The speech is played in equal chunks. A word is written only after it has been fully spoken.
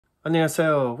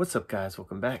안녕하세요. What's up, guys?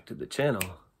 Welcome back to the channel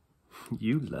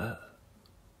you love.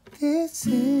 This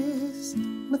is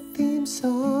my theme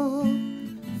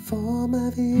song for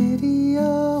my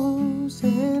videos,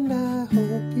 and I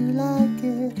hope you like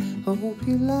it. Hope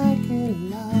you like it a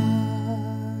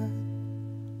lot.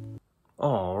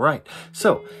 All right.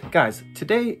 So, guys,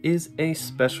 today is a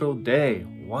special day.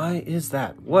 Why is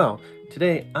that? Well,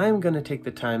 today I'm going to take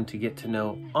the time to get to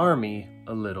know ARMY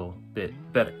a little bit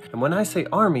better. And when I say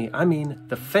ARMY, I mean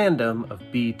the fandom of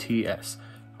BTS.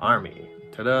 ARMY.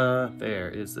 Ta-da! There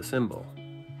is the symbol.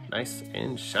 Nice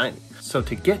and shiny. So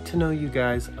to get to know you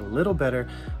guys a little better,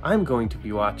 I'm going to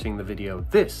be watching the video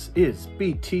This is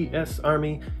BTS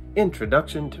ARMY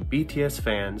Introduction to BTS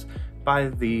Fans by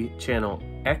the channel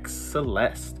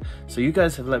xCeleste. So you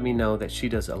guys have let me know that she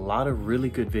does a lot of really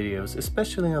good videos,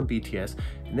 especially on BTS,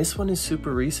 and this one is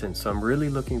super recent, so I'm really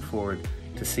looking forward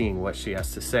to seeing what she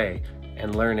has to say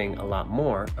and learning a lot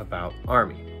more about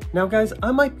ARMY. Now guys,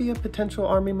 I might be a potential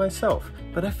ARMY myself,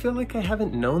 but I feel like I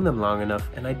haven't known them long enough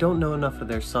and I don't know enough of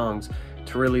their songs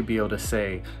to really be able to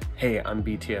say, hey, I'm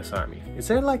BTS ARMY. Is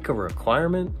there like a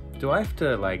requirement? Do I have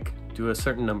to like do a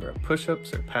certain number of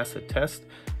push-ups or pass a test?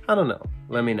 I don't know.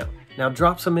 Let me know. Now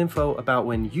drop some info about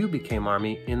when you became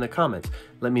ARMY in the comments.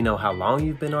 Let me know how long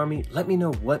you've been ARMY. Let me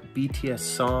know what BTS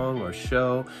song or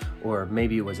show, or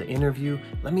maybe it was an interview.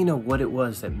 Let me know what it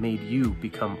was that made you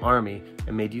become ARMY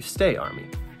and made you stay ARMY.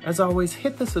 As always,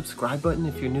 hit the subscribe button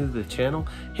if you're new to the channel,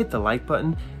 hit the like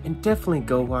button, and definitely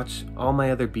go watch all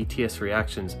my other BTS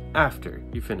reactions after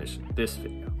you finish this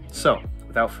video. So,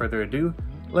 without further ado,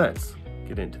 let's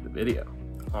get into the video.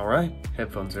 Alright,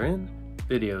 headphones are in,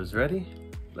 video's ready,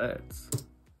 let's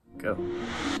go.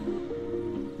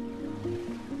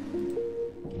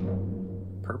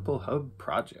 Purple Hub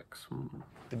Projects.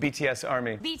 The BTS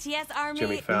ARMY. BTS ARMY.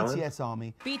 Jimmy Fallon. BTS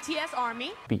ARMY. BTS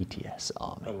ARMY. BTS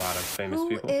ARMY. A lot of famous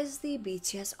people. Who is the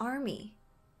BTS ARMY?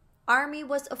 ARMY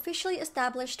was officially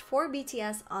established for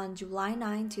BTS on July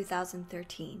 9,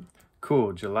 2013.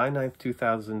 Cool, July 9th,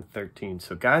 2013.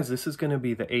 So guys, this is going to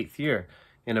be the 8th year.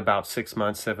 In about 6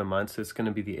 months, 7 months, it's going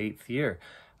to be the 8th year.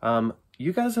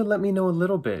 You guys have let me know a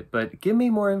little bit, but give me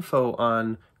more info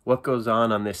on what goes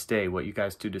on this day, what you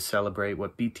guys do to celebrate,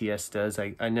 what BTS does.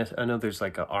 I know there's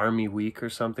like an ARMY week or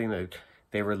something that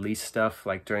they release stuff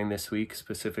like during this week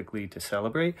specifically to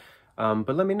celebrate,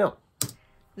 but let me know.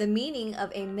 The meaning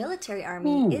of a military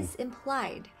army is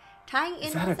implied, tying in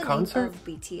with the name of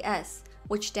BTS,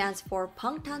 which stands for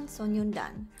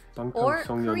Bangtan or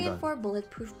Korean for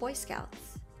Bulletproof Boy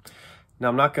Scouts. Now,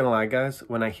 I'm not gonna lie, guys,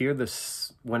 when I hear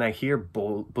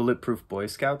Bulletproof Boy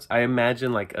Scouts, I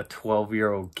imagine like a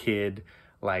 12-year-old kid,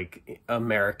 like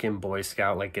American Boy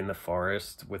Scout, like in the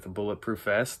forest with a bulletproof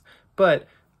vest. But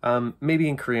maybe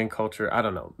in Korean culture, I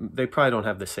don't know. They probably don't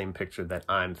have the same picture that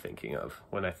I'm thinking of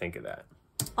when I think of that.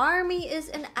 ARMY is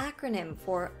an acronym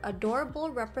for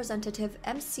Adorable Representative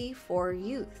MC for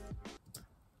Youth.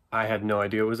 I had no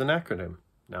idea it was an acronym.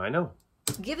 Now I know.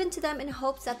 Given to them in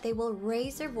hopes that they will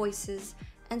raise their voices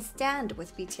and stand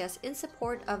with BTS in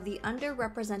support of the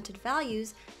underrepresented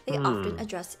values they often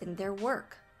address in their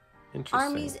work.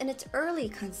 ARMYs in its early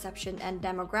conception and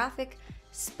demographic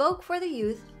spoke for the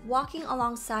youth, walking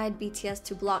alongside BTS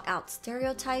to block out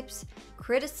stereotypes,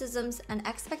 criticisms, and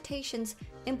expectations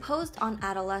imposed on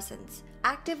adolescents,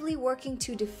 actively working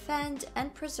to defend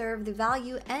and preserve the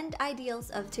value and ideals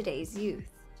of today's youth.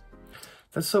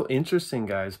 That's so interesting,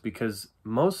 guys, because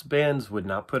most bands would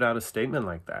not put out a statement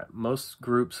like that. Most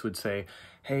groups would say,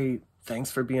 hey,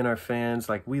 thanks for being our fans.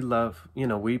 Like, we love,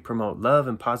 we promote love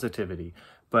and positivity.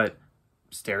 But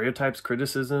stereotypes,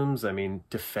 criticisms, I mean,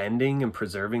 defending and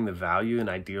preserving the value and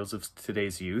ideals of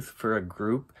today's youth for a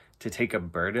group to take a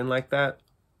burden like that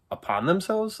upon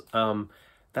themselves,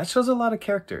 that shows a lot of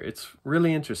character. It's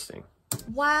really interesting.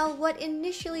 While what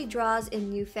initially draws in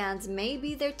new fans may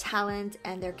be their talent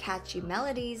and their catchy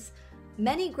melodies,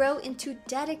 many grow into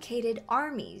dedicated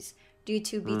armies due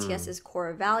to BTS's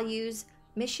core values,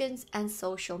 missions, and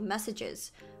social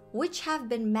messages, which have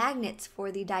been magnets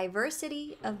for the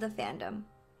diversity of the fandom.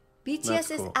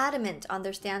 BTS is adamant on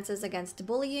their stances against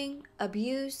bullying,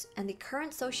 abuse, and the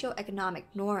current socio-economic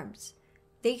norms.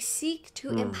 They seek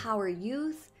to empower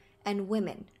youth and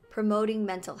women, promoting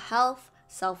mental health,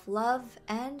 self-love,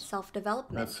 and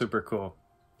self-development. That's super cool.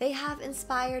 They have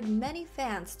inspired many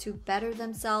fans to better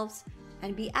themselves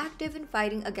and be active in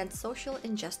fighting against social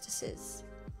injustices.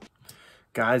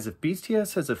 Guys, if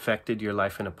BTS has affected your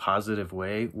life in a positive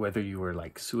way, whether you were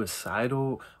like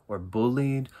suicidal or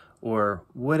bullied or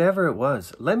whatever it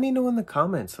was, let me know in the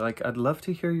comments. Like, I'd love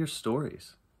to hear your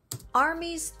stories.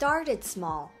 ARMY started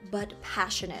small but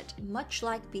passionate, much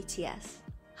like BTS.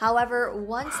 However,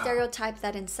 one stereotype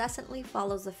that incessantly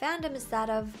follows the fandom is that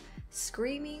of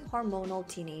screaming hormonal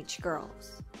teenage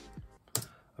girls.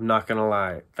 I'm not gonna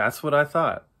lie, that's what I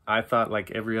thought. I thought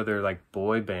like every other like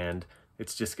boy band,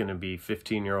 it's just gonna be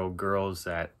 15-year-old girls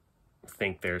that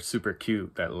think they're super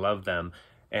cute, that love them,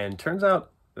 and turns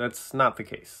out that's not the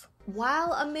case.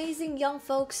 While amazing young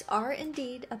folks are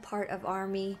indeed a part of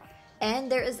ARMY,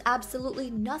 and there is absolutely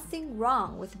nothing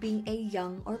wrong with being a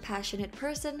young or passionate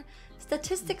person,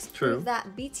 statistics prove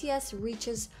that BTS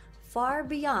reaches far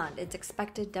beyond its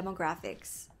expected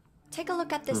demographics. Take a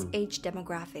look at this age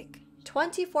demographic.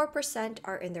 24%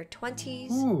 are in their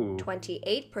 20s,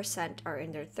 28% are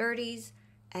in their 30s,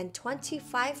 and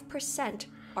 25%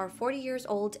 are 40 years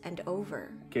old and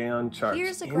over. Gay on charts.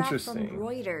 Here's a graph from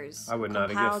Reuters. I would not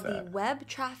have guessed that. The web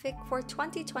traffic for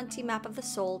 2020 Map of the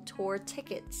Soul tour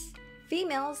tickets.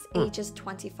 Females ages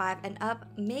 25 and up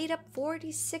made up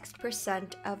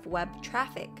 46% of web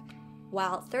traffic,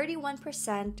 while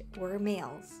 31% were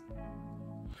males.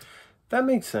 That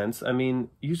makes sense. I mean,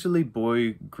 usually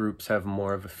boy groups have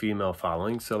more of a female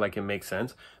following, so like it makes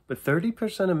sense. But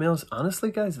 30% of males,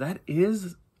 honestly, guys, that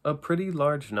is a pretty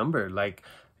large number. Like,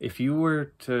 if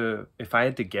I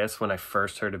had to guess when I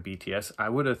first heard of BTS, I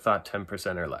would have thought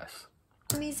 10% or less.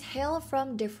 ARMYs hail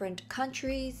from different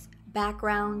countries,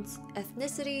 backgrounds,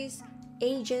 ethnicities,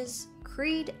 ages,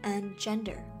 creed, and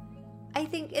gender. I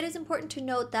think it is important to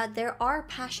note that there are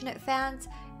passionate fans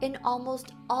in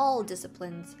almost all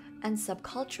disciplines and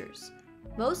subcultures,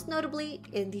 most notably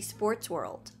in the sports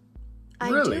world.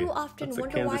 Really? I do often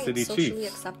wonder why it's socially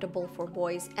acceptable for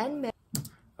boys and men.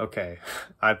 Okay,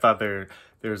 I thought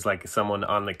there's like someone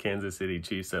on the Kansas City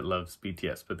Chiefs that loves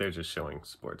BTS, but they're just showing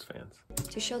sports fans.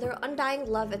 To show their undying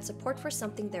love and support for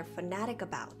something they're fanatic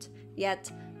about.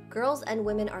 Yet, girls and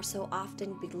women are so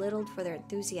often belittled for their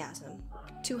enthusiasm.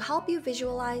 To help you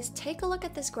visualize, take a look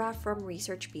at this graph from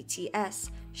Research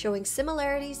BTS, showing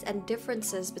similarities and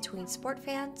differences between sport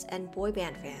fans and boy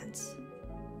band fans.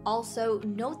 Also,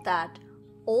 note that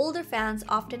older fans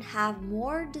often have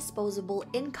more disposable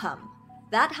income.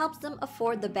 That helps them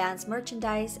afford the band's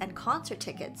merchandise and concert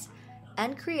tickets,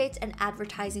 and creates an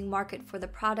advertising market for the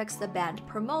products the band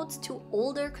promotes to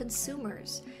older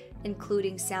consumers,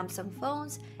 including Samsung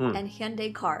phones and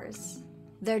Hyundai cars.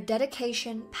 Their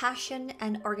dedication, passion,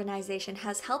 and organization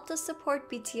has helped us support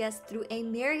BTS through a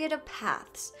myriad of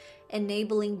paths,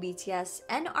 enabling BTS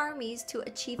and ARMYs to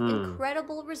achieve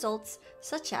incredible results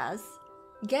such as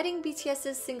getting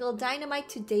BTS's single Dynamite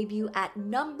to debut at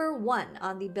 #1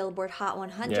 on the Billboard Hot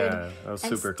 100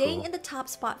 and staying in the top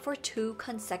spot for 2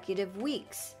 consecutive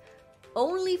weeks.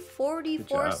 Only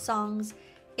 44 songs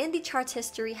in the chart's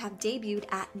history have debuted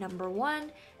at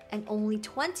 #1, and only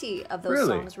 20 of those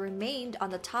songs remained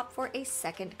on the top for a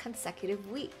second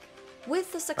consecutive week.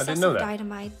 With the success of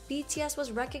Dynamite, BTS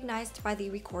was recognized by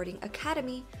the Recording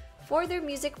Academy for their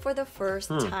music for the first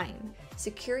time,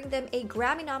 securing them a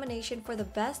Grammy nomination for the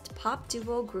Best Pop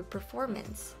Duo Group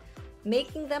Performance,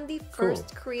 making them the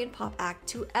first Korean pop act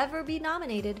to ever be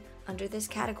nominated under this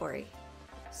category.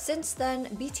 Since then,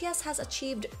 BTS has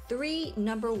achieved 3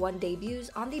 #1 debuts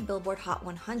on the Billboard Hot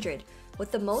 100,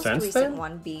 with the most recent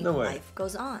one being Life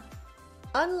Goes On.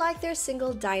 Unlike their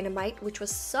single Dynamite, which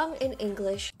was sung in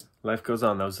English, Life Goes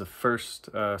On, that was the first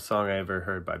song I ever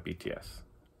heard by BTS.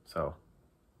 So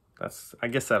I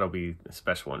guess that'll be a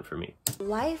special one for me.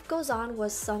 Life Goes On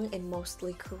was sung in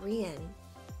mostly Korean.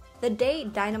 The day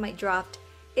Dynamite dropped,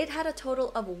 it had a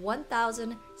total of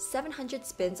 1,700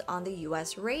 spins on the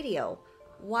US radio,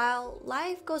 while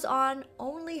Life Goes On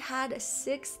only had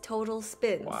 6 total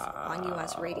spins on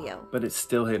US radio. But it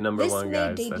still hit #1,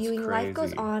 guys. This made debuting Life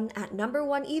Goes On at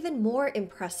 #1 even more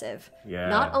impressive. Yeah.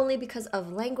 Not only because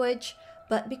of language,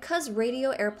 but because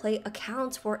radio airplay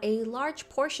accounts for a large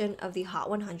portion of the Hot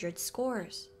 100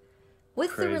 scores.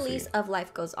 With the release of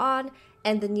Life Goes On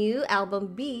and the new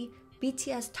album B,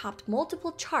 BTS topped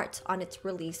multiple charts on its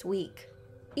release week.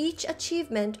 Each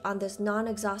achievement on this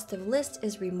non-exhaustive list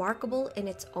is remarkable in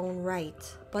its own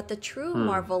right, but the true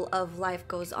marvel of Life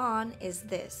Goes On is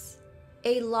this.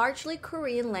 A largely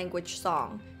Korean language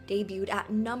song debuted at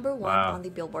 #1 on the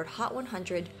Billboard Hot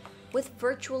 100 with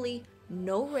virtually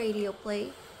no radio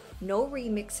play, no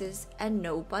remixes, and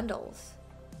no bundles.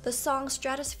 The song's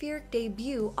stratospheric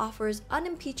debut offers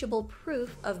unimpeachable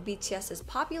proof of BTS's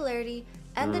popularity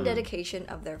and the dedication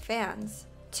of their fans.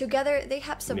 Together, they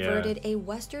have subverted a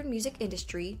Western music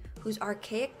industry whose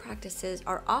archaic practices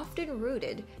are often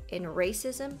rooted in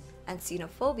racism and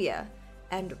xenophobia,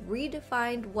 and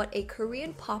redefined what a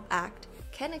Korean pop act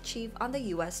can achieve on the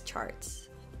US charts.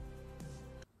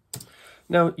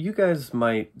 Now, you guys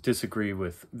might disagree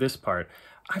with this part.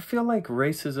 I feel like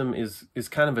racism is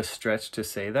kind of a stretch to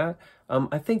say that.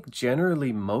 I think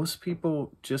generally most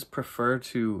people just prefer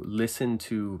to listen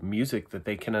to music that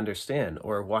they can understand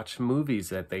or watch movies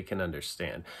that they can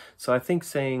understand. So I think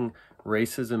saying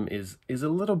racism is a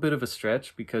little bit of a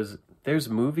stretch because there's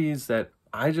movies that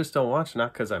I just don't watch,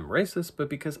 not because I'm racist, but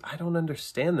because I don't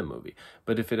understand the movie.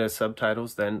 But if it has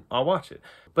subtitles, then I'll watch it.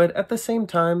 But at the same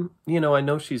time, you know, I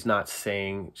know she's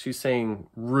saying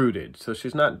rooted. So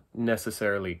she's not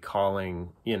necessarily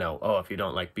calling, you know, oh, if you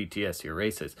don't like BTS, you're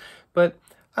racist. But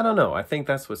I don't know. I think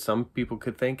that's what some people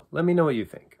could think. Let me know what you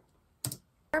think.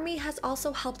 ARMY has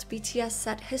also helped BTS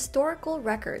set historical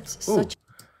records,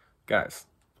 Guys,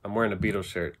 I'm wearing a Beatles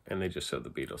shirt and they just showed the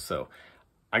Beatles. So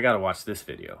I gotta watch this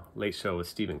video, Late Show with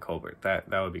Stephen Colbert. That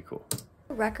would be cool.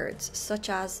 Records such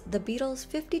as the Beatles'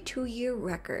 52-year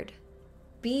record,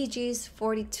 Bee Gees'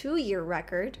 42-year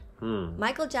record,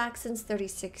 Michael Jackson's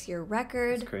 36-year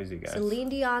record, That's crazy, guys. Celine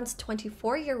Dion's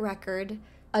 24-year record,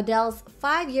 Adele's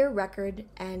 5-year record,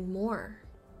 and more.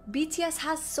 BTS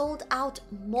has sold out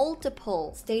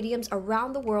multiple stadiums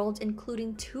around the world,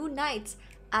 including 2 nights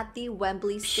at the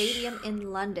Wembley Stadium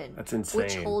in London, That's insane.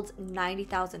 which holds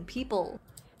 90,000 people.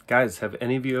 Guys, have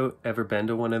any of you ever been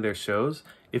to one of their shows?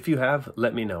 If you have,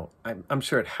 let me know. I'm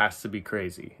sure it has to be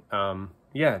crazy.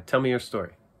 Yeah, tell me your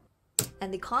story.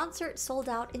 And the concert sold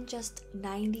out in just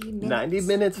 90 minutes. 90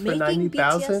 minutes for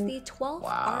 90,000? Making BTS the 12th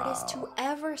artist to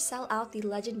ever sell out the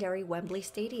legendary Wembley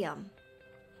Stadium.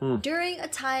 During a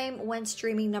time when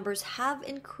streaming numbers have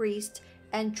increased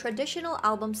and traditional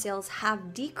album sales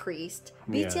have decreased,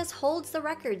 BTS holds the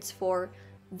records for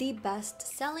the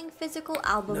best-selling physical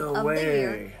album of the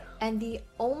year and the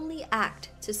only act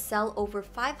to sell over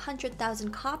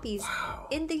 500,000 copies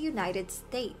in the United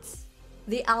States.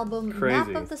 The album Map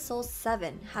of the Soul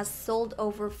 7 has sold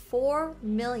over 4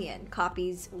 million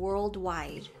copies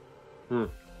worldwide.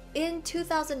 In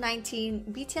 2019,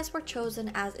 BTS were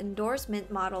chosen as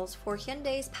endorsement models for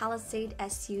Hyundai's Palisade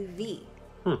SUV.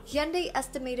 Hyundai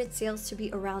estimated sales to be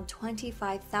around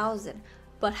 25,000,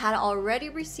 but had already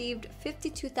received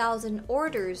 52,000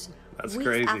 orders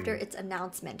weeks after its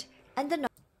announcement. And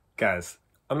Guys,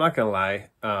 I'm not gonna lie,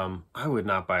 I would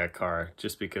not buy a car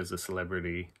just because the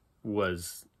celebrity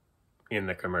was in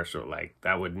the commercial. Like,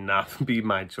 that would not be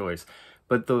my choice.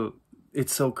 But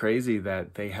it's so crazy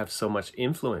that they have so much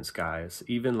influence, guys,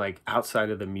 even like outside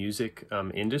of the music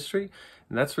industry,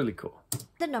 and that's really cool.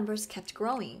 The numbers kept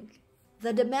growing.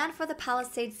 The demand for the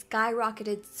Palisade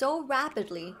skyrocketed so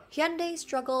rapidly, Hyundai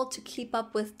struggled to keep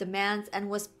up with demands and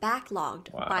was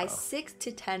backlogged by 6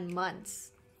 to 10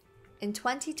 months. In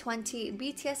 2020,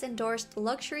 BTS endorsed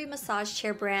luxury massage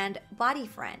chair brand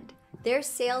Bodyfriend. Their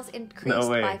sales increased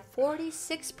by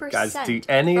 46% Guys, do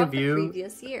any from of the you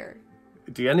previous year.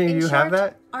 Do any of you have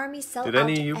that? ARMY sell Did out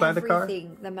any of you buy the car?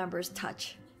 everything the members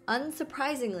touch.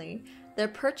 Unsurprisingly, their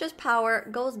purchase power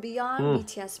goes beyond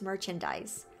BTS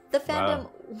merchandise. The fandom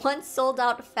once sold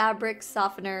out fabric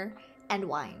softener and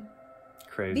wine.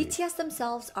 Crazy. BTS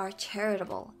themselves are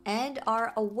charitable and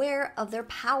are aware of their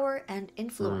power and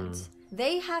influence.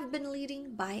 They have been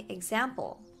leading by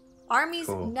example. ARMY's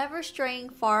never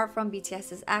straying far from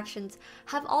BTS's actions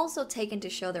have also taken to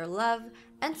show their love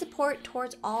and support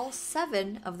towards all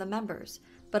 7 of the members,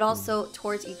 but also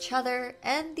towards each other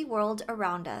and the world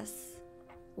around us.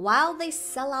 While they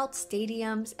sell out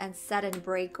stadiums and set and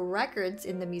break records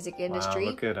in the music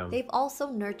industry, they've also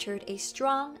nurtured a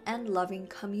strong and loving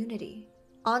community.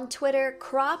 On Twitter,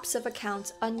 crops of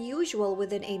accounts unusual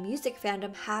within a music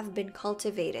fandom have been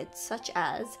cultivated, such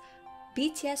as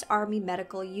BTS ARMY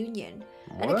Medical Union,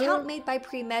 an account made by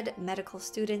pre-med medical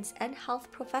students and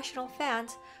health professional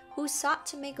fans who sought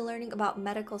to make learning about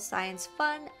medical science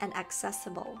fun and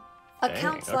accessible.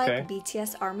 Accounts like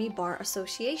BTS ARMY Bar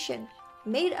Association,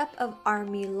 made up of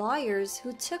ARMY lawyers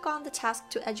who took on the task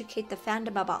to educate the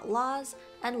fandom about laws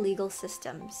and legal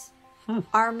systems.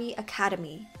 ARMY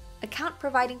Academy, account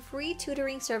providing free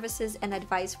tutoring services and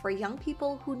advice for young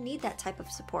people who need that type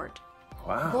of support.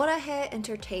 Borahe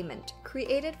Entertainment,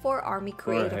 created for ARMY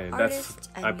creative artists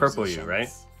and musicians. Right?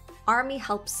 ARMY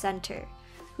Help Center,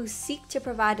 who seek to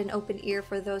provide an open ear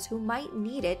for those who might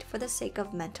need it for the sake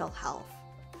of mental health.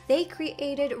 They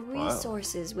created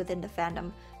resources within the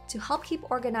fandom to help keep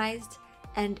organized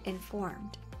and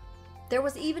informed. There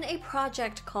was even a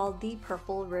project called the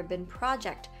Purple Ribbon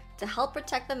Project to help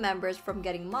protect the members from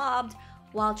getting mobbed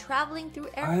while traveling through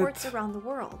airports around the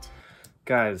world.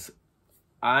 Guys,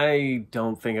 I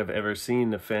don't think I've ever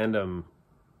seen a fandom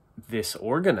this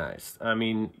organized. I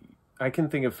mean, I can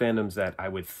think of fandoms that I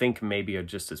would think maybe are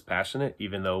just as passionate,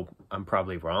 even though I'm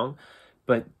probably wrong.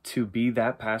 But to be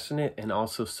that passionate and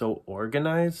also so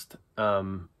organized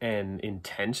and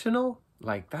intentional,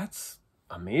 like that's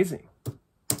amazing.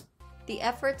 The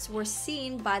efforts were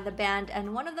seen by the band,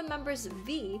 and one of the members,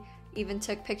 V, even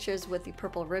took pictures with the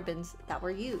purple ribbons that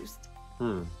were used.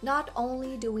 Not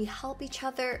only do we help each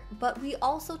other, but we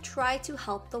also try to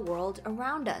help the world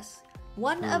around us.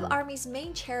 One of ARMY's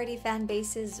main charity fan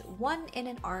bases, One in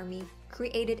an Army,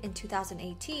 created in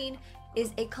 2018,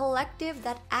 is a collective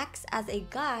that acts as a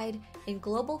guide in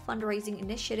global fundraising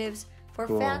initiatives for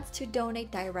fans to donate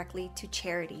directly to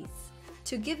charities.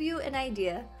 To give you an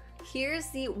idea, here's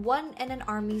the One in an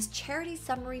Army's charity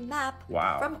summary map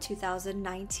from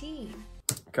 2019.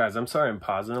 Guys, I'm sorry I'm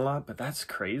pausing a lot, but that's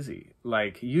crazy.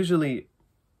 Like, usually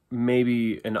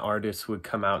maybe an artist would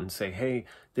come out and say, hey,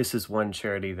 this is one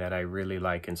charity that I really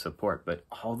like and support. But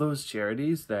all those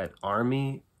charities that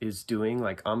ARMY is doing,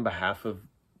 like, on behalf of,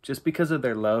 just because of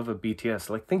their love of BTS,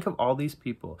 like, think of all these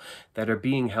people that are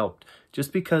being helped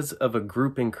just because of a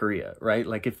group in Korea, right?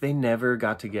 Like, if they never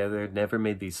got together, never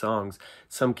made these songs,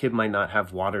 some kid might not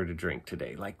have water to drink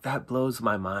today. Like, that blows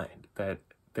my mind that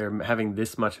they're having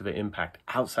this much of an impact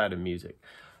outside of music.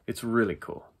 It's really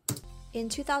cool. In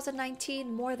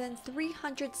 2019, more than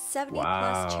 370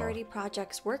 plus charity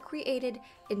projects were created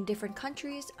in different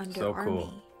countries under ARMY.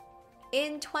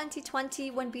 In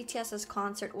 2020, when BTS's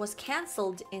concert was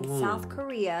cancelled in South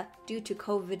Korea due to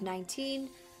COVID-19,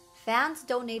 fans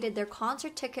donated their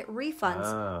concert ticket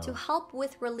refunds to help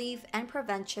with relief and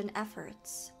prevention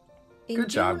efforts. In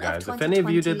June guys. Of if any of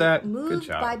you did that, good moved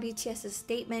job. by BTS's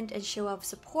statement and show of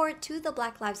support to the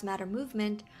Black Lives Matter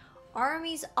movement,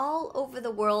 armies all over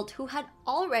the world who had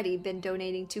already been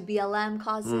donating to BLM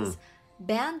causes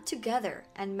band together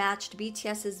and matched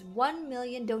BTS's 1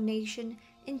 million donation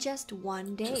in just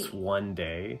one day. Just one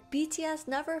day? BTS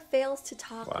never fails to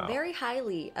talk very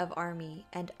highly of ARMY,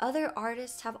 and other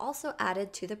artists have also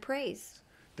added to the praise.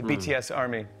 The BTS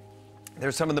ARMY.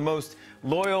 They're some of the most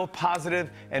loyal, positive,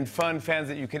 and fun fans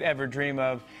that you could ever dream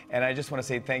of. And I just want to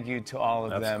say thank you to all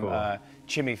of them. Cool.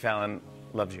 Jimmy Fallon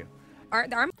loves you.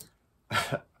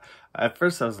 At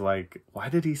first I was like, why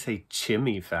did he say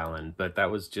Chimmy Fallon? But that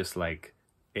was just like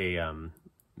a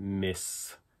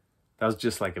that was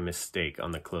just like a mistake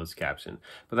on the closed caption.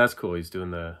 But that's cool. He's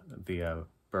doing the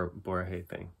Borje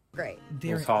thing. Great.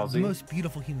 They're the most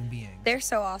beautiful human beings. They're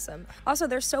so awesome. Also,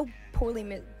 they're so poorly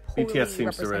BTS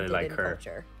seems to really represented like in her.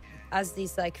 culture. As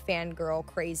these like fangirl,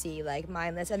 crazy, like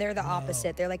mindless, and they're the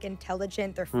opposite. They're like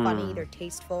intelligent, they're funny, they're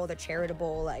tasteful, they're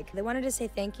charitable. Like they wanted to say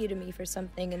thank you to me for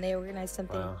something, and they organized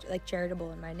something like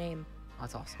charitable in my name.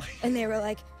 That's awesome. And they were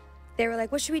like,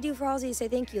 what should we do for Halsey to say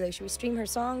thank you? Like, should we stream her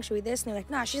song? Should we this? And they're like,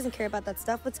 nah, she doesn't care about that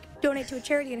stuff. Let's donate to a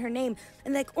charity in her name.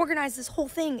 And like organized this whole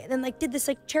thing, and then like did this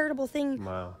like charitable thing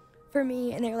for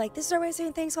me. And they were like, this is our way of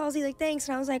saying thanks, Halsey. Like thanks.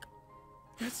 And I was like,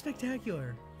 that's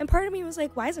spectacular. And part of me was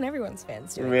like, why isn't everyone's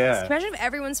fans doing this? Imagine if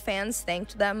everyone's fans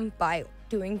thanked them by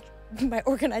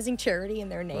organizing charity in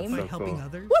their name. By helping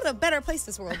others. What a better place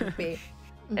this world would be.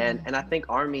 And I think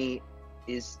ARMY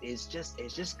is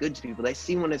just good to people. They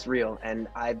see when it's real, and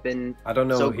I've been I don't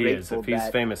know so who he is. If he's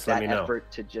famous, let me know. That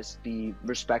effort to just be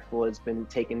respectful has been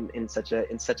taken in such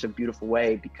a beautiful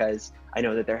way, because I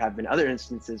know that there have been other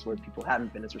instances where people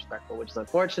haven't been as respectful, which is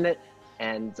unfortunate.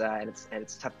 And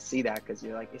it's tough to see that, because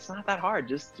you're like, it's not that hard.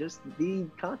 Just be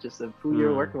conscious of who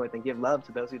you're working with and give love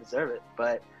to those who deserve it.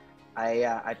 But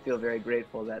I feel very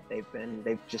grateful that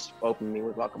they've just opened me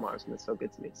with welcome arms, and it's so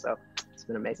good to me. So it's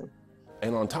been amazing.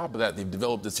 And on top of that, they've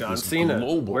developed this Cena.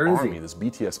 global Where is army, he? this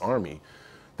BTS ARMY,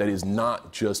 that is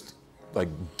not just like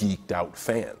geeked out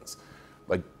fans.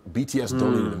 Like BTS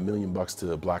donated $1 million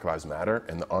to Black Lives Matter,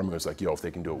 and the ARMY was like, yo, if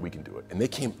they can do it, we can do it. And they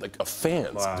came, like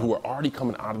fans who were already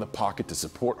coming out of the pocket to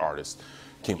support artists,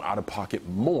 came out of pocket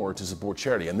more to support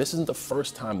charity. And this isn't the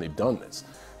first time they've done this.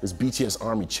 This BTS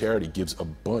ARMY charity gives a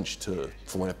bunch to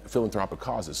philanthropic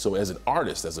causes. So as an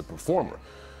artist, as a performer,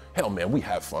 hell man, we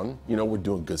have fun, you know, we're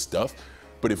doing good stuff.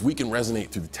 But if we can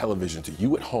resonate through the television to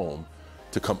you at home,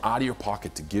 to come out of your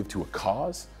pocket to give to a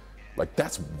cause, like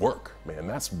that's work, man.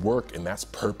 That's work, and that's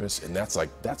purpose, and that's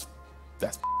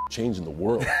changing the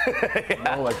world. You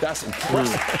know, like that's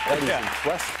impressive. That is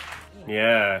impressive.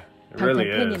 Yeah, it really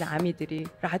is. 아미들이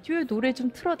라디오에 노래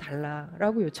좀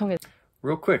틀어달라라고 요청했.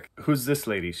 Real quick, who's this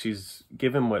lady? She's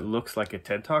given what looks like a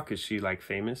TED Talk. Is she like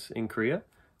famous in Korea?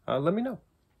 Let me know.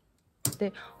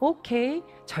 네, 오케이,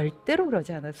 절대로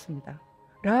그러지 않았습니다.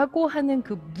 라고 하는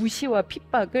그 무시와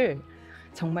핍박을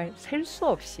정말 셀 수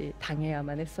없이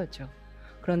당해야만 했었죠.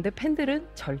 그런데 팬들은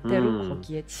절대로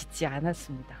거기에 지지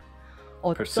않았습니다.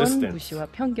 어떤 Persistent. 무시와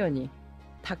편견이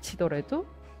닥치더라도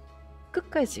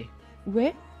끝까지.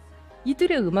 왜?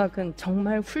 이들의 음악은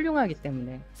정말 훌륭하기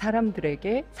때문에 사람들을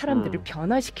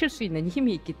변화시킬 수 있는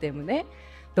힘이 있기 때문에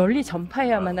널리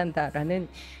전파해야만 한다라는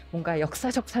뭔가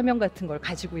역사적 사명 같은 걸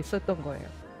가지고 있었던 거예요.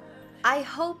 I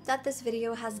hope that this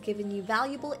video has given you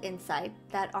valuable insight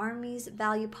that ARMYs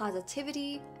value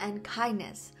positivity and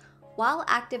kindness while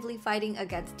actively fighting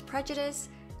against prejudice,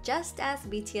 just as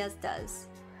BTS does.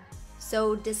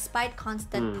 So despite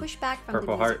constant pushback from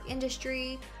the music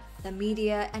industry, the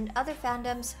media, and other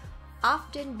fandoms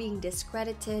often being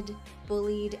discredited,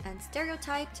 bullied, and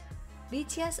stereotyped,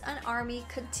 BTS and ARMY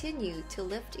continue to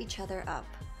lift each other up.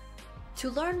 To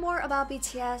learn more about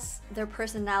BTS, their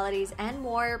personalities, and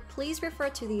more, please refer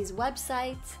to these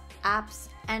websites, apps,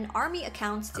 and ARMY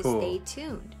accounts to stay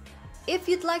tuned. If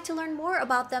you'd like to learn more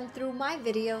about them through my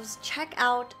videos, check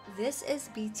out This is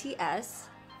BTS,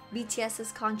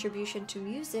 BTS's contribution to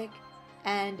music,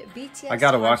 and BTS I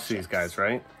gotta watch Hardships. these guys,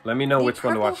 right? Let me know which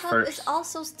one to watch Purple Hub first. is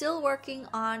also still working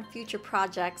on future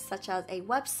projects such as a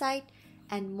website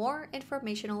and more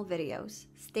informational videos.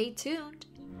 Stay tuned.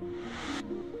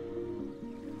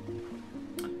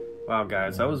 Wow,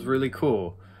 guys, that was really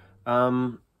cool.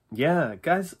 Yeah,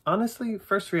 guys, honestly,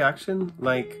 first reaction,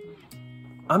 like,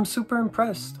 I'm super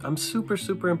impressed. I'm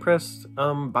super impressed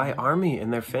by ARMY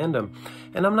and their fandom.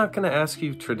 And I'm not going to ask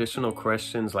you traditional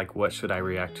questions like what should I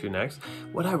react to next.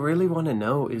 What I really want to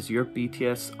know is your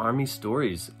BTS ARMY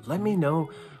stories. Let me know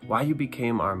why you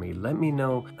became ARMY. Let me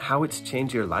know how it's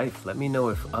changed your life. Let me know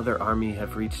if other ARMY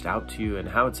have reached out to you and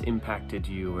how it's impacted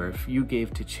you, or if you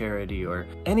gave to charity or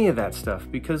any of that stuff,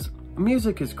 because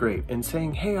music is great, and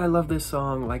saying, hey, I love this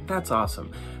song, like, that's awesome.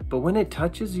 But when it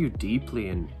touches you deeply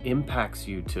and impacts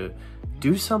you to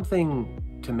do something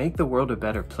to make the world a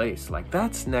better place, like,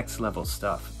 that's next level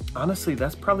stuff. Honestly,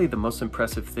 that's probably the most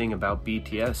impressive thing about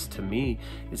BTS to me,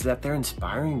 is that they're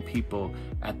inspiring people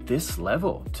at this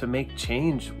level to make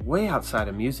change way outside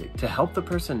of music, to help the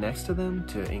person next to them,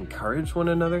 to encourage one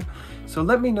another. So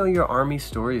let me know your ARMY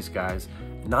stories, guys.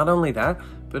 Not only that,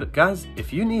 but guys,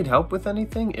 if you need help with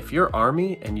anything, if you're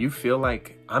ARMY and you feel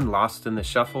like I'm lost in the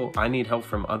shuffle, I need help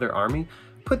from other ARMY,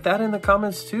 put that in the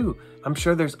comments too. I'm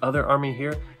sure there's other ARMY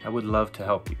here that would love to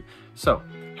help you. So,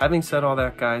 having said all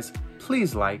that, guys,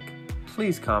 please like,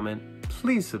 please comment,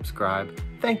 please subscribe.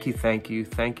 Thank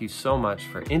you so much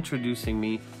for introducing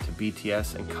me to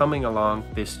BTS and coming along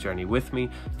this journey with me.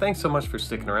 Thanks so much for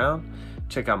sticking around.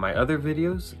 Check out my other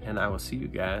videos, and I will see you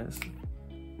guys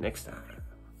next time.